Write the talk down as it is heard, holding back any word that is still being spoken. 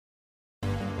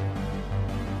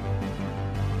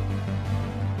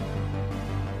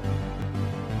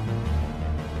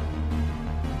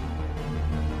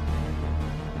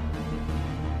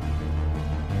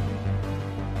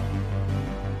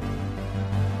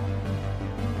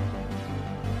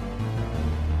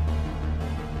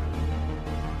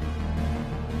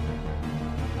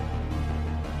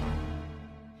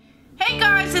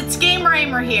it's Gamer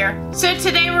Ahmer here. So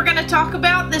today we're going to talk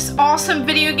about this awesome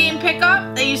video game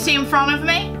pickup that you see in front of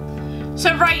me.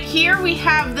 So right here we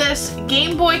have this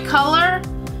Game Boy Color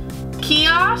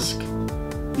Kiosk.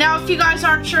 Now if you guys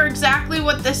aren't sure exactly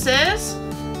what this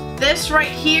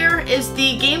right here is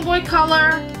the Game Boy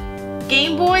Color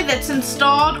Game Boy that's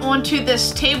installed onto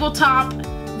this tabletop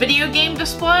video game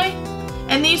display.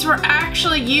 And these were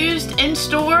actually used in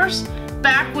stores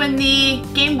back when the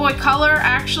Game Boy Color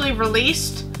actually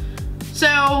released.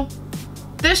 So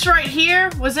this right here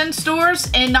was in stores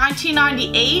in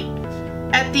 1998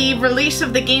 at the release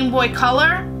of the Game Boy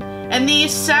Color, and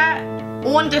these sat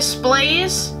on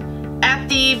displays at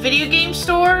the video game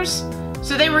stores.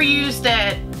 So they were used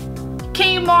at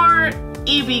Kmart,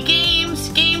 EB Games,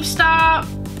 GameStop,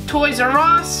 Toys R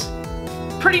Us,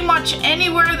 pretty much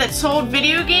anywhere that sold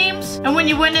video games. And when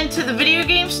you went into the video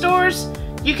game stores,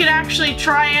 you could actually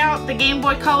try out the Game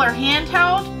Boy Color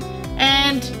handheld,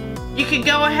 and you could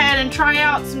go ahead and try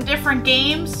out some different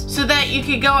games so that you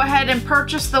could go ahead and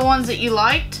purchase the ones that you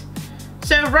liked.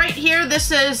 So right here, this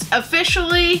is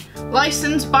officially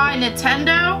licensed by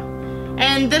Nintendo,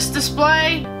 and this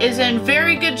display is in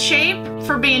very good shape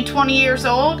for being 20 years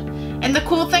old. And the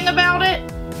cool thing about it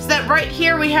is that right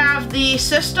here we have the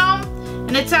system,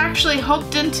 and it's actually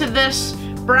hooked into this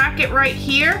bracket right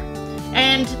here,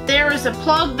 and there is a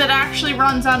plug that actually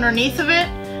runs underneath of it.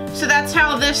 So that's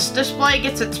how this display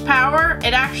gets its power.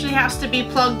 It actually has to be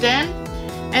plugged in.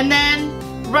 And then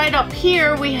right up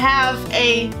here we have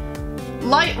a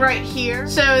light right here,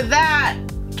 so that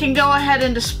can go ahead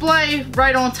and display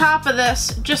right on top of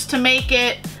this just to make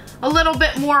it a little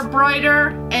bit more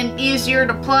brighter and easier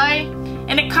to play.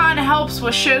 And it kind of helps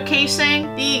with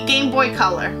showcasing the Game Boy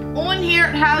Color. On here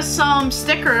it has some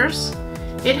stickers.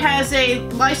 It has a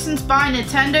licensed by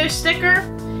Nintendo sticker.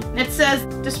 And it says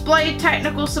Display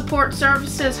Technical Support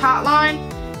Services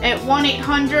Hotline at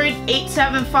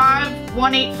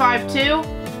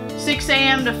 1-800-875-1852, 6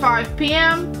 a.m. to 5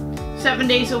 p.m., 7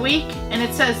 days a week. And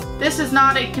it says this is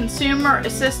not a consumer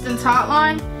assistance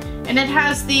hotline. And it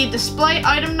has the display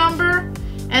item number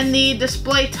and the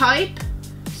display type.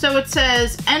 So it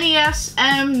says NES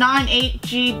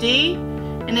M98GD,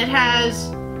 and it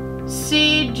has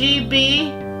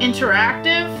CGB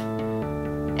Interactive,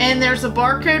 and there's a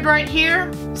barcode right here.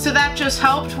 So that just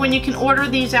helped when you can order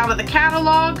these out of the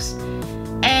catalogs,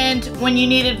 and when you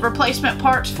needed replacement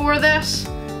parts for this,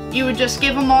 you would just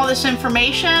give them all this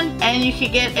information and you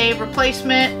could get a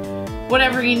replacement,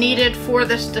 whatever you needed for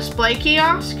this display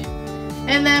kiosk.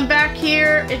 And then back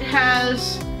here it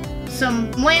has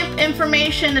some lamp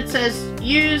information. It says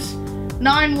use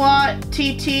 9-watt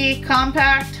TT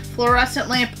compact fluorescent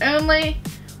lamp only.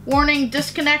 Warning,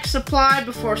 disconnect supply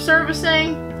before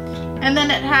servicing. And then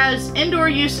it has indoor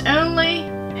use only.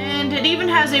 And it even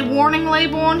has a warning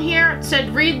label on here. It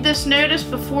said read this notice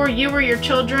before you or your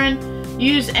children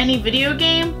use any video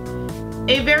game.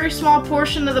 A very small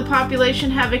portion of the population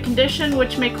have a condition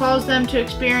which may cause them to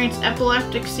experience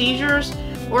epileptic seizures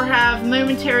or have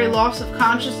momentary loss of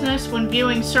consciousness when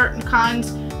viewing certain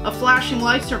kinds of flashing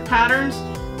lights or patterns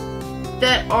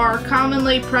that are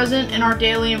commonly present in our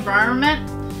daily environment.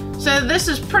 So this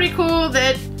is pretty cool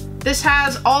that this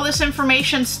has all this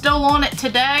information still on it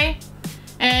today,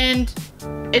 and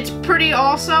it's pretty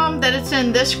awesome that it's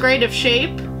in this great of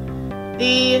shape.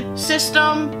 The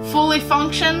system fully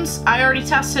functions. I already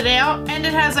tested it out, and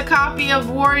it has a copy of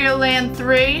Wario Land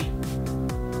 3,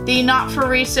 the not for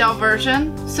resale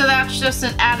version. So that's just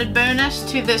an added bonus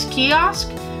to this kiosk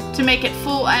to make it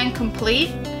full and complete.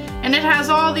 And it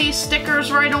has all these stickers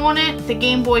right on it. The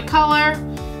Game Boy Color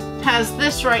has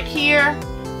this right here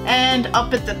and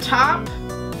up at the top.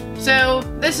 So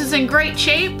this is in great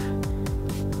shape.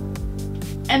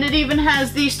 And it even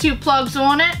has these two plugs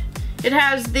on it. It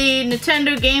has the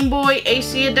Nintendo Game Boy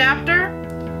AC adapter,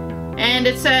 and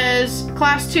it says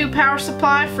Class 2 power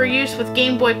supply for use with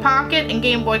Game Boy Pocket and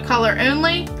Game Boy Color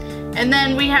only. And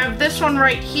then we have this one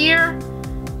right here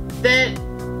that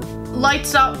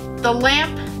lights up the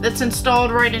lamp that's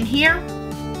installed right in here.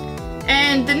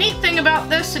 And the neat thing about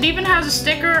this, it even has a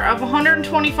sticker of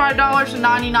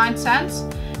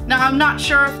 $125.99. Now I'm not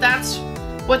sure if that's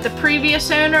what the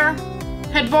previous owner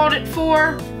had bought it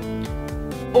for,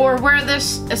 or where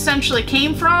this essentially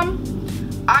came from.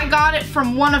 I got it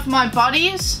from one of my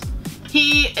buddies.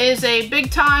 He is a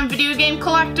big time video game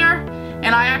collector,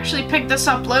 and I actually picked this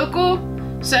up local.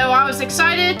 So I was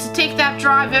excited to take that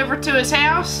drive over to his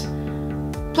house,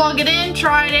 plug it in,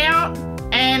 try it out,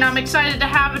 and I'm excited to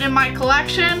have it in my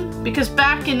collection because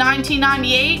back in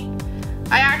 1998,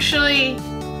 I actually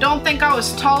don't think I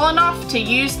was tall enough to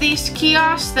use these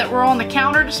kiosks that were on the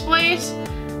counter displays.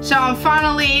 So I'm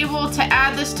finally able to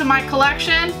add this to my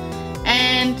collection,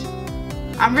 and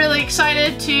I'm really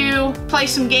excited to play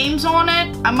some games on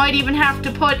it. I might even have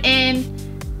to put in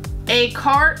a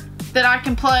cart that I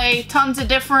can play tons of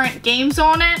different games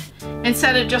on it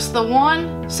instead of just the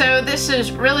one. So this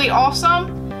is really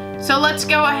awesome. So let's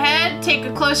go ahead, take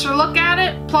a closer look at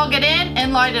it, plug it in,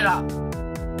 and light it up.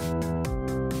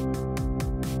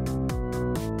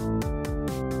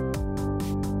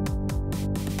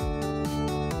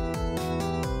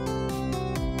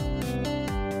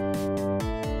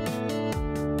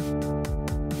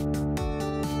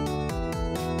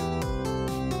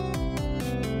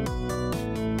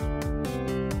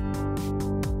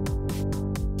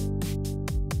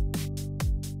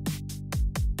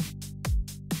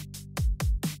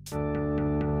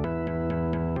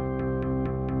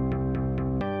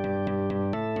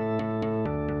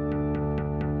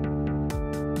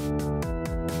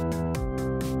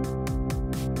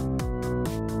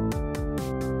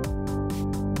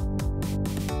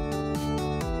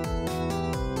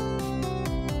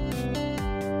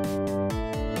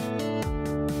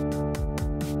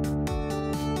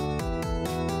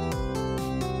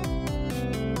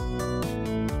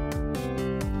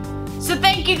 So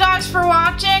thank you guys for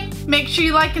watching. Make sure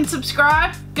you like and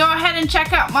subscribe. Go ahead and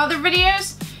check out my other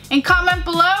videos and comment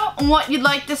below on what you'd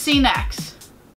like to see next.